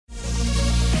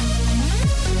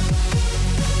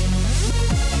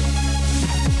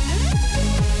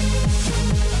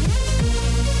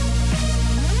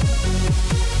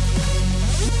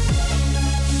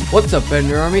What's up,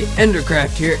 Ender Army?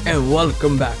 Endercraft here, and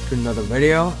welcome back to another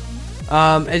video.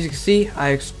 As you can see, I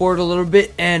explored a little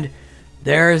bit, and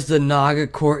there's the Naga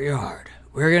courtyard.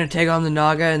 We're gonna take on the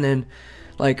Naga, and then,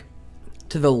 like,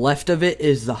 to the left of it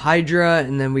is the Hydra,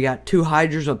 and then we got 2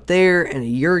 Hydras up there, and a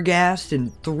Urghast,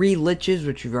 and 3 Liches,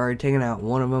 which we've already taken out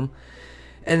one of them.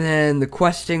 And then the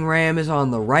questing ram is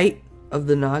on the right of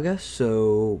the Naga,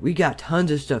 so we got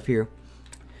tons of stuff here.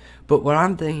 But what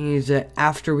I'm thinking is that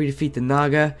after we defeat the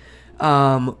Naga,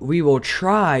 we will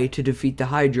try to defeat the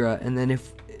Hydra, and then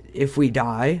if we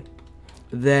die,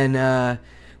 then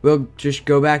we'll just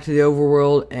go back to the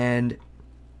overworld and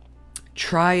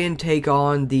try and take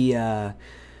on the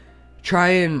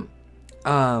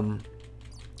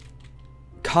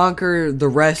conquer the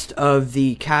rest of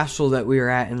the castle that we were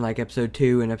at in like episode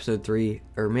 2 and episode 3,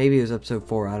 or maybe it was episode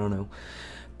 4, I don't know.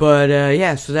 But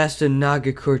yeah, so that's the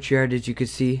Naga courtyard, as you can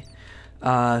see.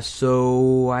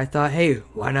 So I thought, hey,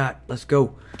 why not? Let's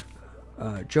go.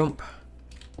 Jump.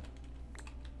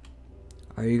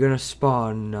 Are you gonna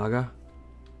spawn, Naga?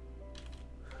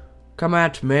 Come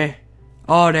at me.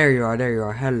 Oh, there you are, there you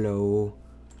are. Hello.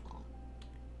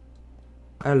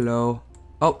 Hello.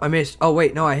 Oh, I missed. Oh,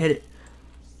 wait, no, I hit it.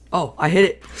 Oh, I hit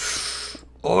it.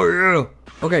 Oh, yeah.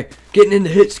 Okay, getting in the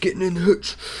hits,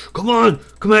 Come on,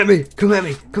 come at me.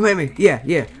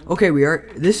 Yeah. Okay,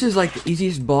 this is like the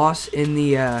easiest boss in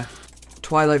the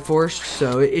Twilight Forest,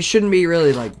 so it shouldn't be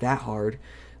really like that hard.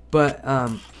 But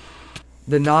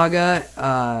the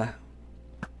Naga,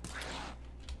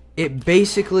 it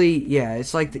basically, yeah,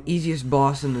 it's like the easiest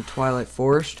boss in the Twilight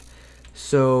Forest,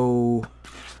 so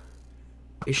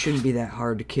it shouldn't be that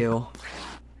hard to kill.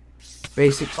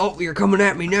 Oh, you're coming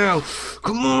at me now.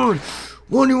 Come on.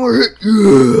 One more hit.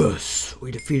 Yes.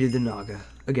 We defeated the Naga.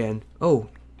 Again. Oh.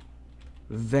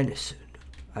 Venison.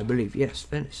 I believe. Yes,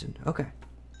 venison. Okay.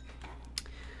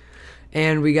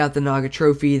 And we got the Naga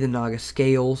trophy, the Naga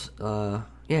scales.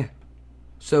 Yeah.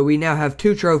 So we now have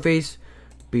 2 trophies.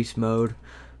 Beast mode.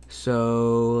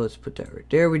 So let's put that right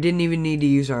there. We didn't even need to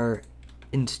use our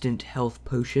instant health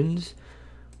potions.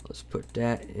 Let's put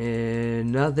that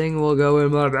in. Nothing will go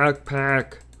in my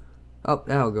backpack. Oh,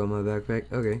 that'll go in my backpack.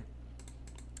 Okay.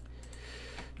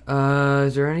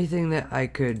 Is there anything that I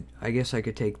guess I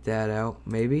could take that out,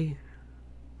 maybe?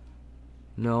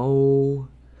 No.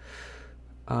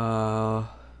 I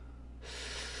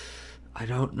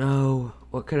don't know.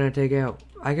 What can I take out?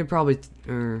 I could probably,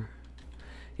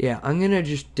 yeah, I'm gonna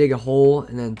just dig a hole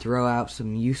and then throw out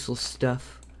some useless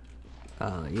stuff.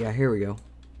 Yeah, here we go.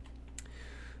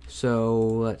 So,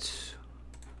 let's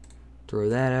throw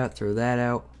that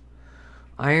out.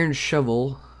 Iron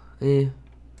shovel,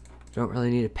 don't really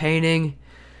need a painting.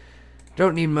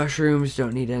 Don't need mushrooms,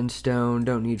 don't need endstone,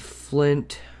 don't need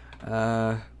flint.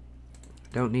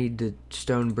 Don't need the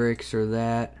stone bricks or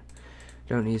that.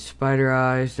 Don't need spider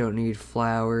eyes, don't need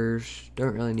flowers.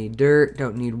 Don't really need dirt,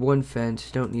 don't need 1 fence,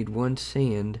 don't need 1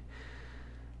 sand.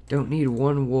 Don't need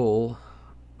 1 wool.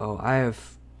 Oh, I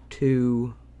have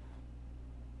 2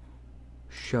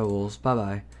 shovels.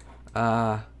 Bye-bye.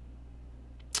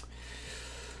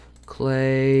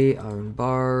 Clay, iron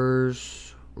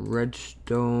bars,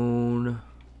 redstone.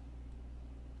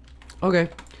 Okay,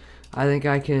 I think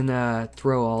I can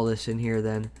throw all this in here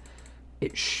then.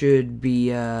 It should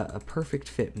be a perfect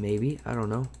fit, maybe. I don't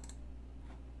know.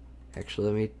 Actually,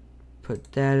 let me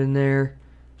put that in there.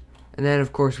 And then,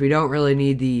 of course, we don't really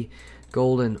need the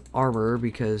golden armor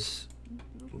because,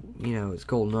 you know, it's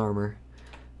golden armor.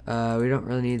 We don't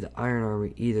really need the iron armor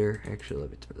either. Actually,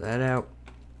 let me throw that out.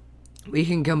 We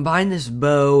can combine this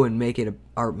bow and make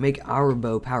our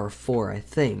bow power 4, I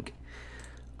think.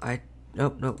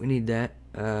 Nope, we need that.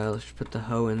 Let's just put the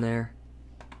hoe in there.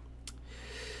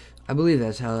 I believe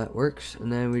that's how that works.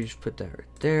 And then we just put that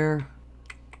right there.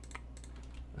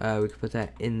 We can put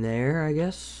that in there, I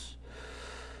guess.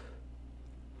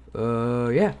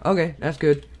 Yeah, okay, that's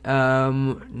good.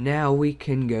 Now we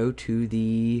can go to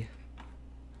the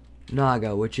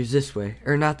Naga, which is this way.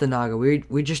 Or not the Naga,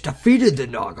 we just defeated the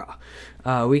Naga.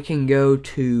 We can go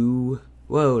to,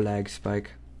 whoa, lag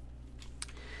spike.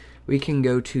 We can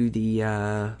go to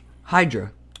the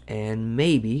Hydra and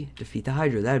maybe defeat the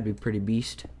Hydra. That'd be pretty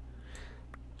beast.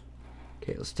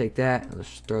 Okay, let's take that.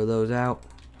 Let's throw those out.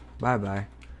 Bye-bye.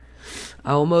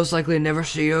 I will most likely never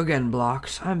see you again,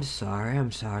 blocks. I'm sorry.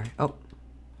 Oh,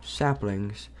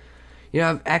 saplings. You know,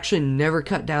 I've actually never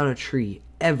cut down a tree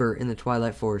ever in the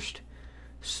Twilight Forest.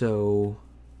 So,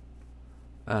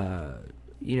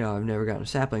 you know, I've never gotten a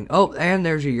sapling. Oh, and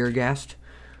there's a Urghast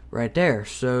right there.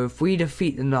 So if we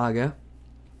defeat the Naga,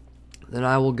 then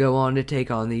I will go on to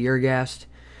take on the Urghast.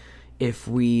 If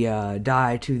we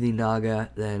die to the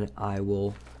Naga, then I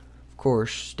will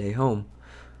course, stay home.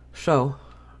 So,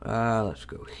 let's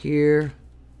go here.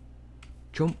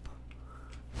 Jump.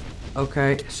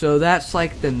 Okay, so that's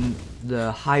like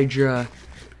the Hydra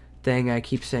thing. I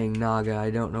keep saying Naga.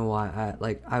 I don't know why.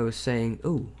 I was saying,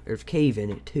 ooh, there's cave in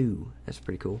it too. That's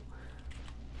pretty cool.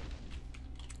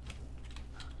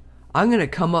 I'm gonna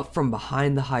come up from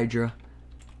behind the Hydra.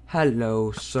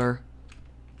 Hello, sir.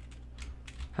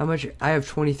 How much? I have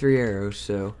 23 arrows,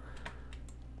 so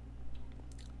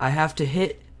I have to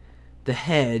hit the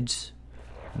heads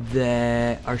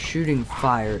that are shooting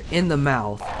fire in the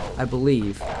mouth, I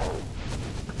believe.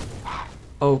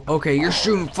 Oh, okay, you're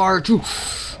shooting fire too.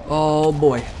 Oh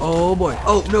boy, oh boy.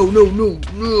 Oh, no, no, no,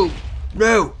 no,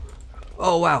 no.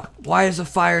 Oh, wow. Why is the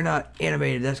fire not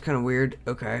animated? That's kind of weird.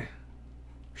 Okay.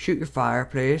 Shoot your fire,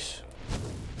 please.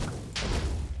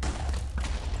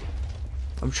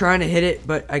 I'm trying to hit it,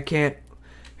 but I can't.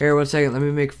 Here, 1 second. Let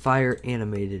me make fire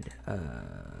animated.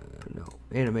 No.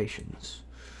 Animations.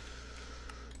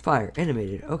 Fire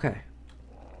animated. Okay.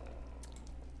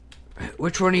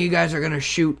 Which one of you guys are going to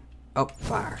shoot? Oh,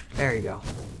 fire. There you go.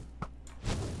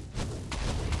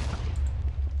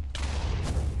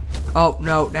 Oh,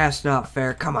 no. That's not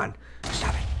fair. Come on.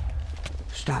 Stop it.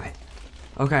 Stop it.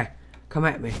 Okay. Come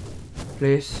at me.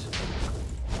 Please.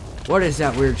 What is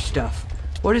that weird stuff?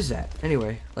 What is that?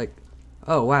 Anyway, like,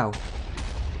 oh, wow.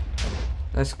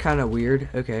 That's kind of weird.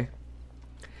 Okay.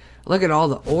 Look at all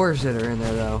the ores that are in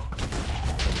there, though.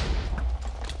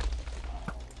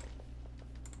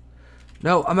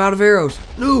 No, I'm out of arrows.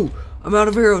 No, I'm out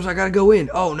of arrows. I gotta go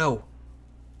in. Oh, no.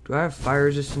 Do I have fire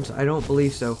resistance? I don't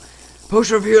believe so.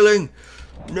 Potion of healing.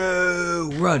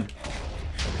 No, run.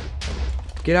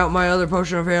 Get out my other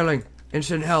potion of healing.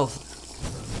 Instant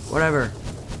health. Whatever.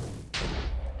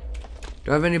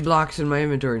 Do I have any blocks in my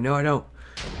inventory? No, I don't.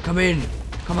 Come in.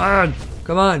 Come on.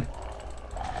 Come on.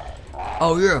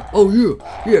 Oh, yeah. Oh, yeah.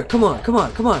 Yeah, come on. Come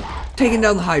on. Come on. Taking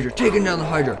down the Hydra. Taking down the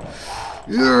Hydra.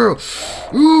 Yeah.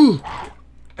 Ooh.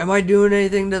 Am I doing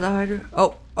anything to the Hydra?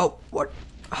 Oh, oh, what?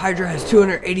 Hydra has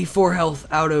 284 health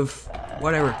out of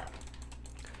whatever.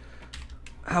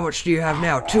 How much do you have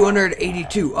now?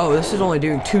 282. Oh, this is only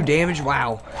doing 2 damage?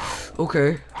 Wow.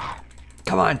 Okay.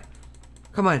 Come on.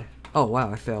 Come on. Oh,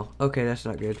 wow, I fell. Okay, that's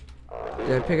not good.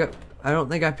 Did I pick up? I don't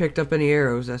think I picked up any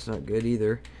arrows. That's not good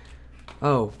either.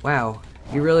 Oh, wow.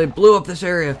 You really blew up this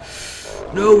area.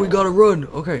 No, we gotta run.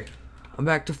 Okay. I'm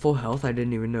back to full health. I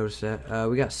didn't even notice that.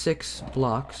 We got 6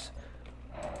 blocks.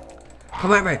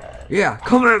 Come at me. Yeah,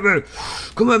 come at me.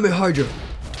 Come at me, Hydra.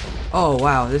 Oh,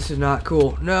 wow. This is not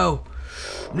cool. No.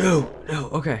 No. No.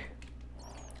 Okay.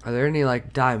 Are there any,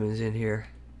 like, diamonds in here?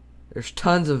 There's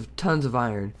tons of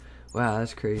iron. Wow,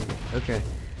 that's crazy. Okay.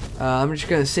 I'm just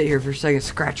gonna sit here for a second,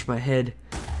 scratch my head.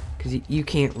 Because you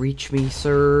can't reach me,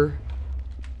 sir.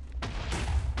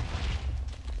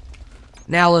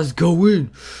 Now let's go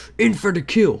in. In for the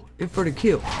kill. In for the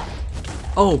kill.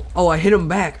 Oh, oh, I hit him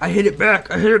back. I hit it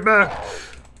back. I hit it back.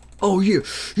 Oh, yeah.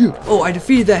 Yeah. Oh, I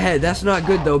defeated that head. That's not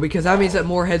good, though, because that means that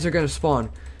more heads are gonna spawn.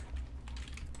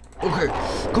 Okay.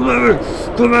 Come at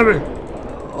me. Come at me.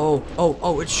 Oh, oh,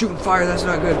 oh, it's shooting fire. That's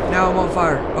not good. Now I'm on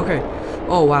fire. Okay.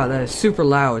 Oh, wow, that is super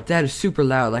loud. That is super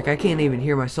loud. Like, I can't even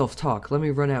hear myself talk. Let me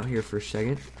run out here for a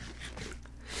second.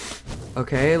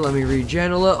 Okay, let me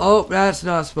regen a little. Oh, that's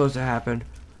not supposed to happen.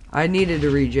 I needed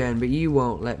to regen, but you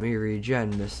won't let me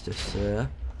regen, Mr. Sir.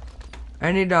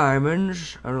 Any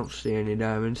diamonds? I don't see any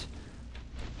diamonds.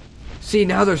 See,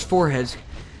 now there's 4 heads.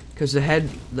 Because the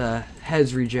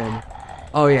heads regen.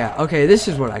 Oh yeah, okay, this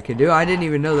is what I could do. I didn't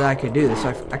even know that I could do this.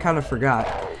 I kind of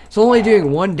forgot. It's only doing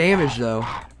 1 damage though.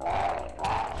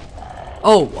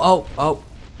 Oh, oh, oh,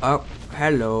 oh,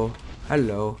 hello,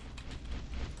 hello.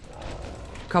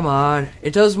 Come on.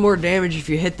 It does more damage if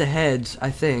you hit the heads,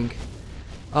 I think.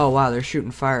 Oh wow, they're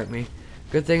shooting fire at me.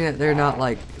 Good thing that they're not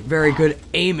like very good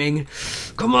aiming.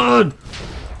 Come on!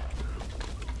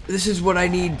 This is what I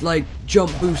need like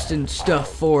jump boost and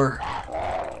stuff for.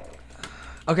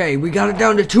 Okay, we got it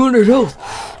down to 200 health.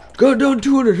 Got it down to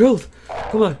 200 health.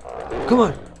 Come on. Come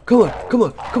on. Come on. Come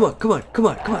on. Come on. Come on. Come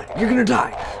on. Come on. You're gonna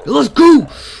die. Let's go.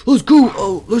 Let's go.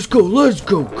 Oh, let's go. Let's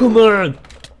go. Come on.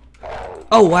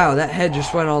 Oh, wow. That head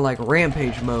just went on like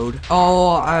rampage mode.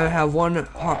 Oh, I have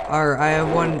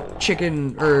one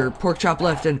chicken or pork chop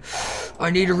left and I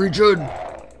need a regen.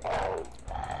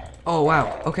 Oh,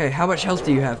 wow. Okay, how much health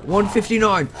do you have?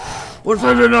 159.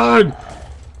 159.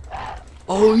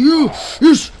 Oh,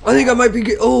 yes, I think I might be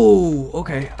oh,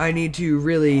 okay. I need to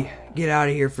really get out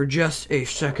of here for just a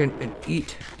second and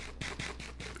eat.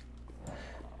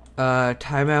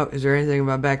 Timeout. Is there anything in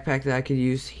my backpack that I could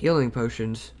use? Healing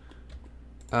potions.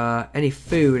 Any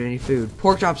food,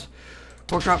 Pork chops.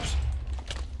 Pork chops.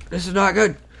 This is not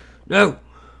good. No.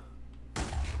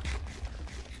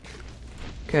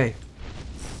 Okay.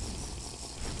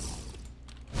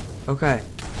 Okay.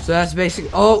 So that's basic.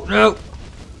 Oh, no.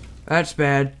 That's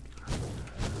bad.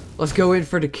 Let's go in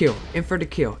for the kill. In for the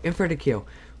kill. In for the kill.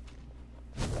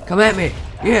 Come at me.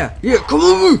 Yeah. Yeah. Come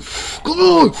on. Come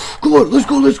on. Come on. Let's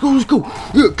go. Let's go. Let's go.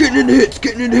 Yeah. Getting in the hits.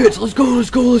 Getting in the hits. Let's go. Let's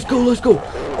go. Let's go. Let's go.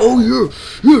 Oh, yeah.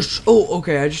 Yes. Oh,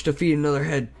 okay. I just defeated another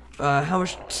head. How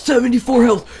much? 74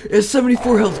 health. It's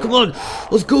 74 health. Come on.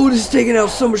 Let's go. This is taking out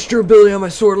so much durability on my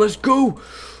sword. Let's go.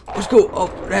 Let's go. Oh,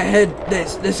 that head.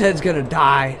 This head's gonna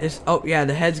die. Oh, yeah.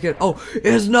 The head's gonna. Oh, it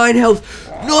has 9 health.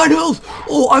 9 health.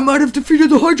 Oh, I might have defeated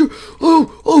the Hydra. Oh.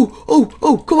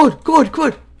 Come on. Come on. Come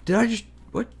on. Did I just.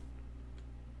 What?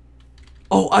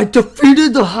 Oh, I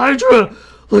defeated the Hydra.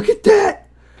 Look at that.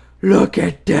 Look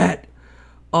at that.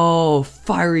 Oh,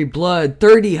 fiery blood.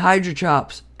 30 Hydra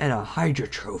chops. And a Hydra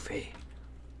trophy.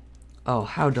 Oh,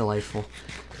 how delightful.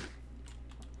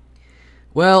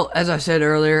 Well, as I said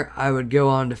earlier, I would go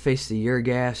on to face the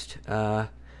Urgast.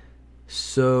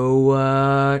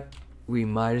 So we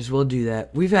might as well do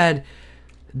that. We've had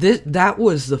this. That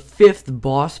was the 5th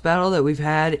boss battle that we've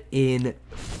had in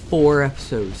 4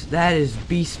 episodes. That is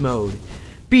beast mode.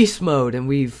 Beast mode, and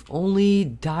we've only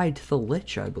died to the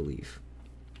Lich, I believe.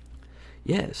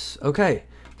 Yes. Okay.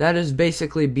 That is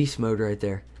basically beast mode right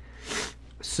there.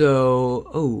 So,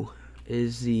 oh,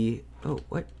 is the, oh,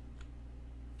 what?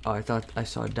 Oh, I thought I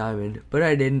saw a diamond, but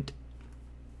I didn't.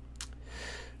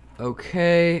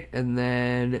 Okay, and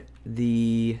then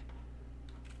the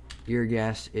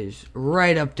Urgast is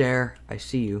right up there. I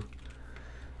see you.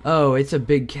 Oh, it's a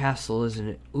big castle, isn't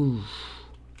it? Ooh.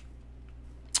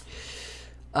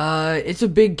 It's a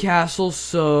big castle,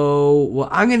 so what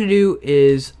I'm gonna do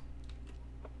is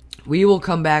we will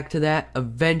come back to that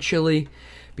eventually,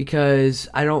 because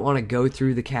I don't want to go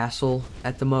through the castle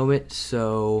at the moment,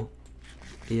 so,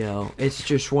 you know, it's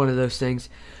just one of those things.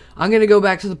 I'm going to go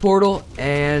back to the portal,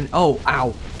 and, oh,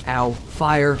 ow,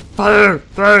 fire,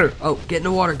 oh, get in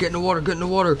the water, get in the water, get in the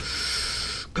water,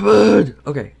 come on.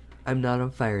 Okay, I'm not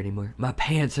on fire anymore. My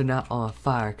pants are not on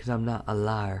fire, because I'm not a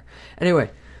liar.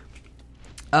 Anyway,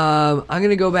 I'm going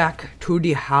to go back to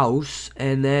the house,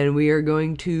 and then we are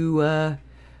going to,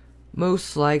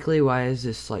 most likely, why is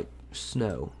this, like,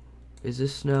 snow? Is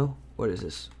this snow? What is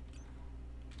this?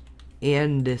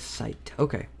 Andesite.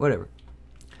 Okay, whatever.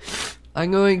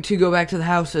 I'm going to go back to the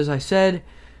house, as I said.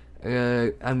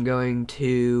 I'm going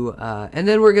to, and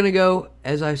then we're going to go,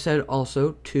 as I said,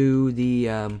 also to the,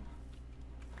 is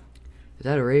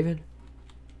that a raven?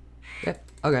 Yep,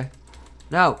 okay.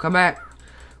 No, come back.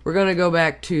 We're going to go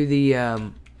back to the,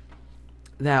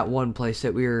 that one place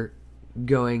that we were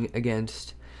going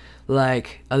against,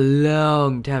 like, a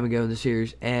long time ago in the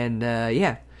series, and,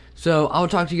 yeah. So, I'll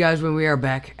talk to you guys when we are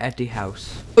back at the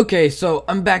house. Okay, so,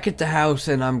 I'm back at the house,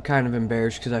 and I'm kind of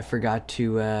embarrassed, because I forgot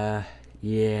to,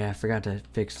 yeah, I forgot to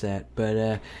fix that,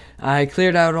 but, I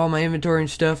cleared out all my inventory and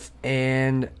stuff,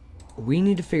 and we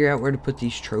need to figure out where to put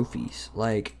these trophies.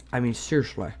 Like, I mean,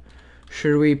 seriously,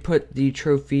 should we put the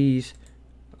trophies,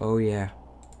 oh yeah,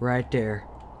 right there,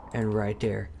 and right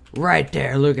there. Right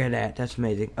there, look at that, that's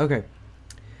amazing. Okay.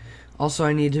 Also,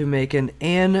 I need to make an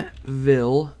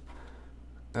anvil.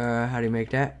 How do you make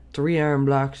that? 3 iron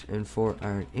blocks and 4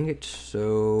 iron ingots.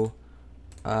 So,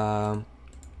 oh,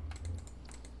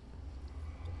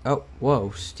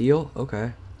 whoa, steel?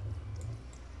 Okay.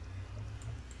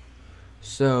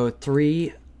 So,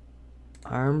 3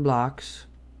 iron blocks.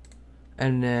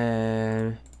 And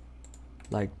then,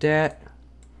 like that.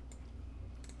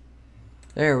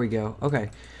 There we go.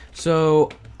 Okay. So,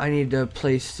 I need to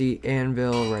place the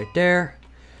anvil right there.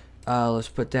 Let's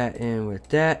put that in with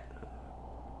that.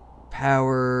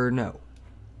 Power, no.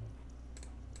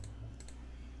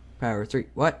 Power 3,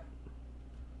 what?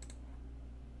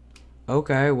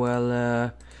 Okay,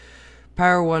 well,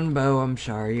 power 1 bow, I'm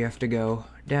sorry, you have to go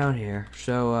down here.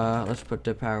 So, let's put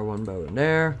the power 1 bow in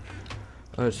there.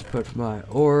 Let's put my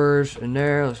ores in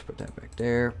there. Let's put that back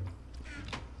there.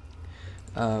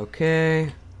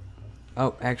 Okay.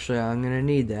 Oh, actually, I'm gonna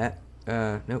need that.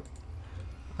 Nope.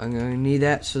 I'm gonna need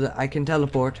that so that I can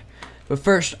teleport. But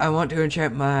first, I want to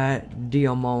enchant my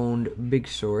diamond big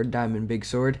sword,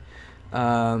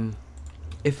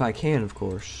 if I can, of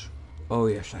course. Oh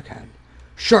yes, I can.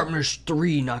 Sharpness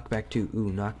 3, knockback 2.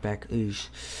 Ooh, knockback. Ooh,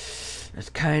 that's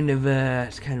kind of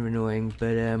annoying,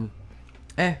 but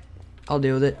I'll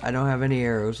deal with it. I don't have any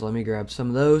arrows. Let me grab some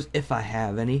of those if I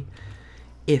have any.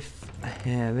 If I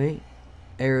have any.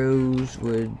 Arrows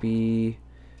would be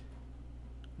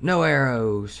no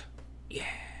arrows. Yeah.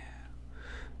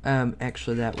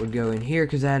 Actually that would go in here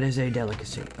because that is a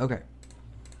delicacy. Okay.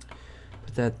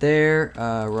 Put that there.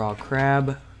 Raw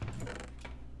crab.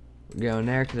 We're going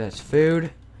there because that's food.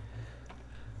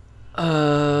 Do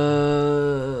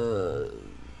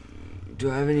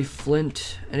I have any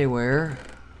flint anywhere?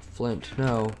 Flint,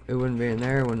 no. It wouldn't be in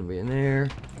there, it wouldn't be in there.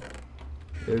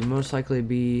 It would most likely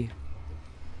be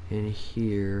in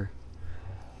here.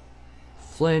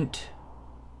 Flint.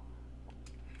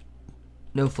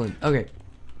 No flint. Okay.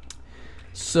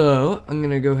 So, I'm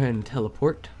gonna go ahead and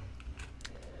teleport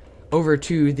over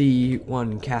to the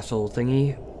one castle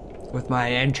thingy with my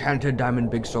enchanted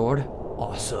diamond big sword.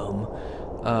 Awesome.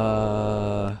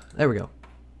 There we go.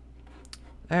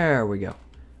 There we go.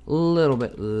 A little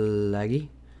bit laggy.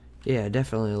 Yeah,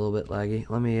 definitely a little bit laggy.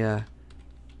 Let me,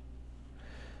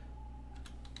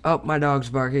 oh, my dog's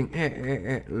barking.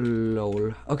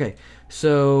 Lol. Okay,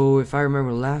 so if I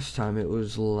remember last time it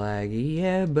was laggy.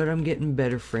 Yeah, but I'm getting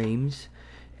better frames.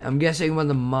 I'm guessing when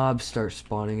the mobs start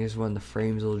spawning is when the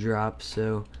frames will drop,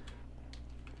 so...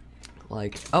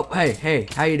 Like, oh, hey,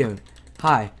 how you doing?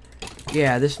 Hi.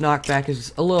 Yeah, this knockback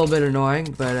is a little bit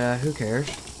annoying, but, who cares?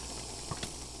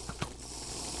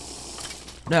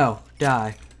 No,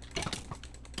 die.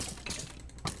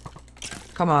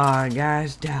 Come on,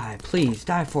 guys, die. Please,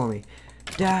 die for me.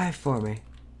 Die for me.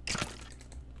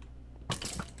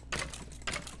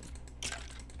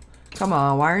 Come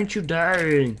on, why aren't you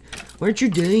dying? Why aren't you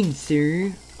dying,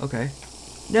 sir? Okay.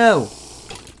 No!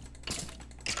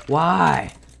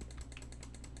 Why?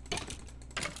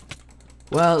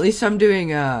 Well, at least I'm doing,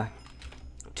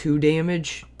 2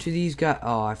 damage to these guys.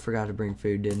 Oh, I forgot to bring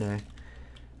food, didn't I?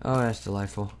 Oh, that's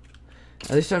delightful.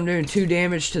 At least I'm doing 2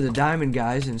 damage to the diamond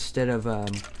guys instead of,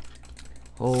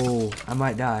 oh, I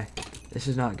might die. This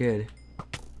is not good.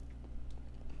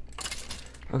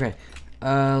 Okay.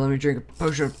 Let me drink a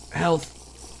potion of health.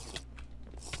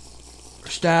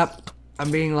 Stop.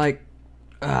 I'm being like,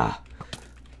 I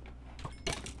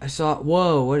saw,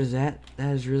 whoa, what is that?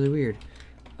 That is really weird.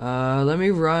 Let me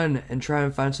run and try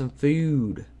and find some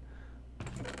food.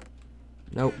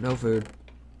 Nope, no food.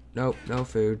 Nope, no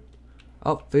food.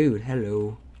 Oh, food.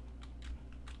 Hello.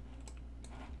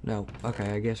 No.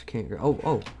 Okay, I guess I can't go.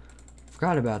 Oh.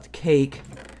 Forgot about the cake.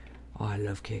 Oh, I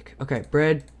love cake. Okay,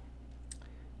 bread.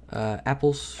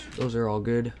 Apples. Those are all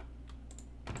good.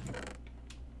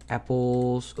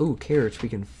 Apples. Ooh, carrots. We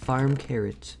can farm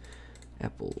carrots.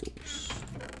 Apples.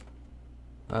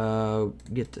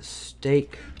 Get the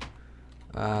steak.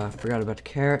 Forgot about the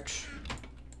carrots.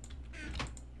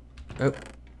 Oh,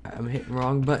 I'm hitting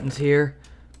wrong buttons here.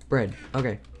 Bread.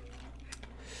 Okay.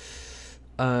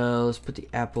 Let's put the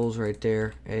apples right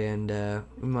there, and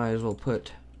we might as well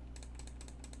put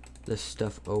this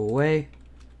stuff away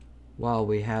while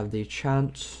we have the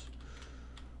chance.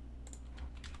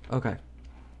 Okay.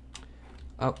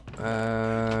 Oh,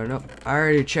 no. I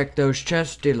already checked those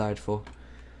chests. Delightful.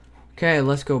 Okay,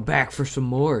 let's go back for some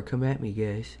more. Come at me,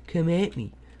 guys. Come at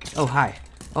me. Oh, hi.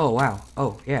 Oh, wow.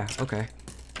 Oh, yeah. Okay.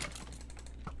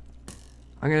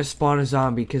 I'm gonna spawn a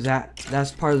zombie because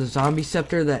that's part of the zombie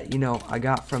scepter that, you know, I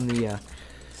got from the,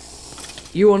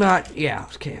 you will not, yeah,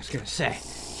 okay, I was gonna say,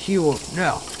 you will,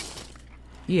 no.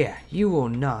 Yeah, you will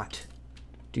not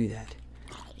do that.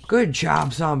 Good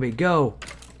job, zombie. Go.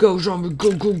 Go, zombie.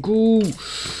 Go, go, go.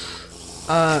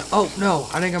 Oh, no.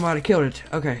 I think I might have killed it.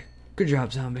 Okay. Good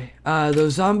job, zombie.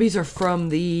 Those zombies are from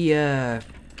the, I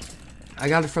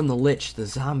got it from the Lich, the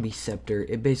zombie scepter.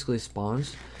 It basically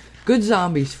spawns good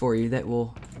zombies for you that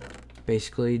will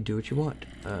basically do what you want.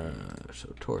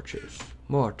 So torches.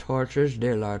 More torches.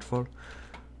 Delightful.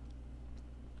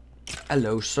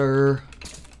 Hello, sir.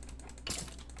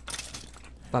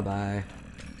 Bye-bye.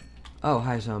 Oh,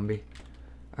 hi, zombie.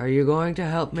 Are you going to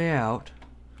help me out?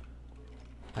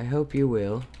 I hope you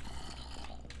will.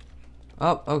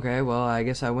 Oh, okay. Well, I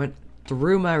guess I went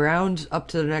through my rounds up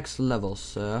to the next level,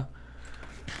 so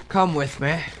come with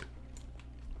me.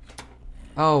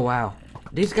 Oh, wow.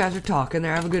 These guys are talking.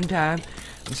 They're having a good time.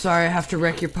 I'm sorry I have to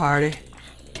wreck your party.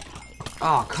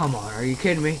 Oh, come on. Are you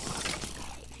kidding me?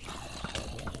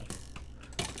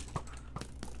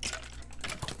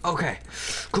 Okay.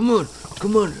 Come on.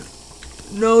 Come on.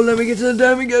 No, let me get to the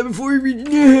diamond guy before he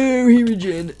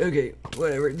regen. Okay,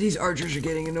 whatever. These archers are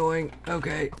getting annoying.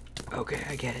 Okay. Okay,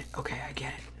 I get it. Okay, I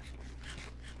get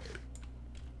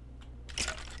it.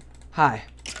 Hi.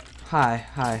 Hi.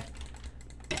 Hi.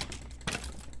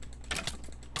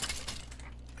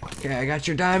 Okay, I got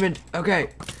your diamond.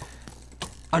 Okay.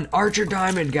 An archer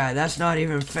diamond guy. That's not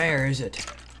even fair, is it?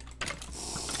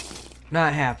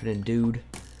 Not happening, dude.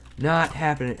 Not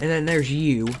happening. And then there's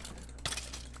you.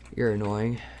 You're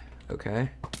annoying. Okay.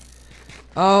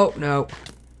 Oh, no.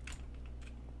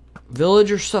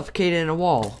 Villager suffocated in a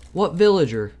wall. What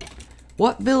villager?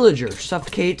 What villager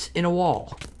suffocates in a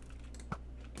wall?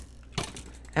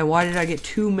 And why did I get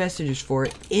 2 messages for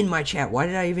it in my chat? Why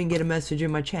did I even get a message in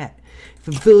my chat? If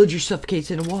a villager suffocates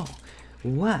in a wall.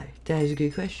 Why? That is a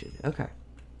good question. Okay.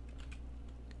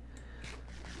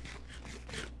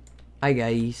 Hi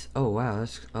guys. Oh wow,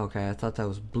 that's okay. I thought that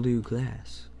was blue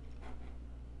glass.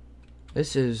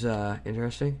 This is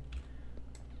interesting.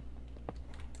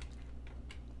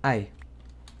 Hi.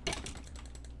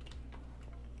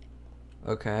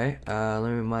 Okay, let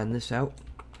me mine this out.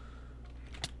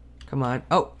 Come on.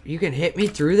 Oh, you can hit me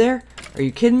through there? Are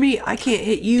you kidding me? I can't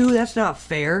hit you. That's not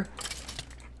fair.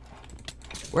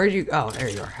 Where'd you... Oh, there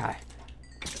you are. Hi.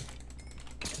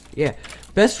 Yeah.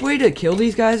 Best way to kill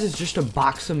these guys is just to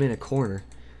box them in a corner.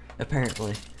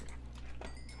 Apparently.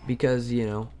 Because, you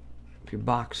know, if you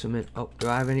box them in... Oh, do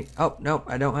I have any... Oh, no,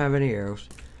 I don't have any arrows.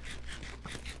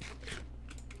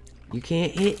 You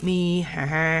can't hit me. Ha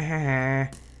ha ha ha.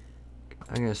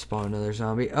 I'm gonna spawn another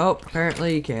zombie. Oh,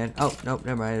 apparently you can. Oh, nope,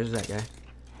 never mind. There's that guy.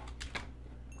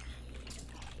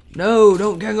 No,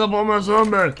 don't gang up on my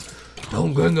zombie.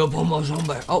 Don't gang up on my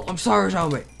zombie. Oh, I'm sorry,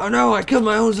 zombie. Oh no, I killed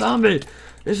my own zombie.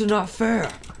 This is not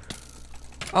fair.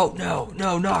 Oh no,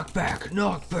 no, knock back,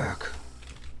 knock back.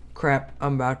 Crap,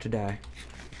 I'm about to die.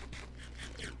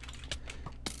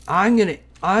 I'm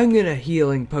gonna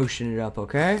healing potion it up,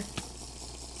 okay?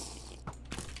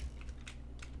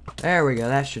 There we go.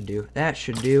 That should do. That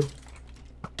should do.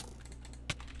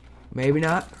 Maybe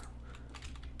not.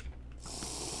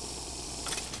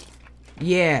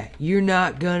 Yeah, you're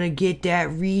not gonna get that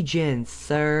regen,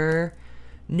 sir.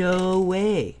 No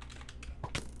way.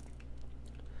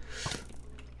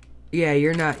 Yeah,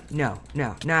 you're not. No,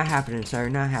 no, not happening, sir.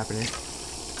 Not happening.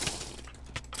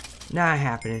 Not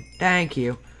happening. Thank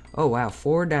you. Oh wow,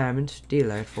 4 diamonds.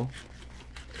 Delightful.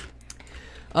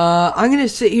 I'm gonna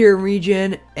sit here and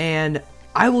regen, and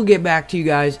I will get back to you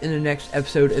guys in the next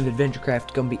episode of Adventurecraft.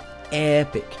 It's gonna be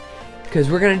epic, because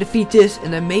we're gonna defeat this,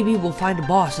 and then maybe we'll find a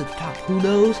boss at the top. Who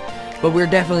knows? But we're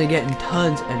definitely getting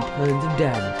tons and tons of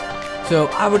diamonds. So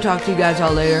I will talk to you guys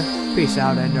all later. Peace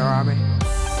out, Ender Army.